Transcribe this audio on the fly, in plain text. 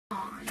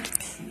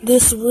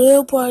This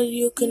real party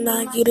you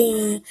cannot get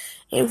in.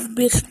 If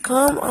bitch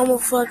come, I'ma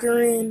fuck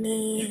her in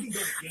there.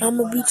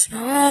 I'ma beat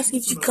your ass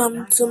if you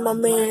come to my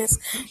man's.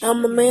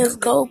 And my man's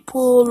go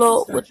pull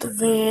up with the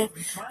van.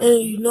 And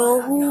you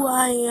know who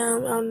I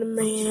am, I'm the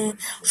man.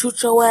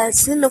 Shoot your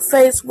ass in the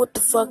face with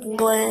the fucking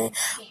gland.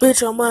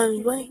 Bitch, I'm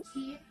on the way.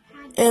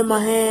 In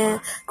my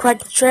hand,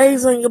 cracking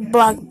trays on your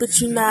block,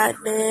 bitch, you not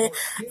there.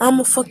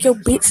 I'ma fuck your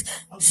bitch.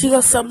 She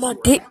gonna suck my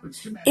dick.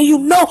 And you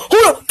know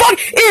who the fuck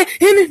is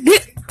in the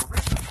dick.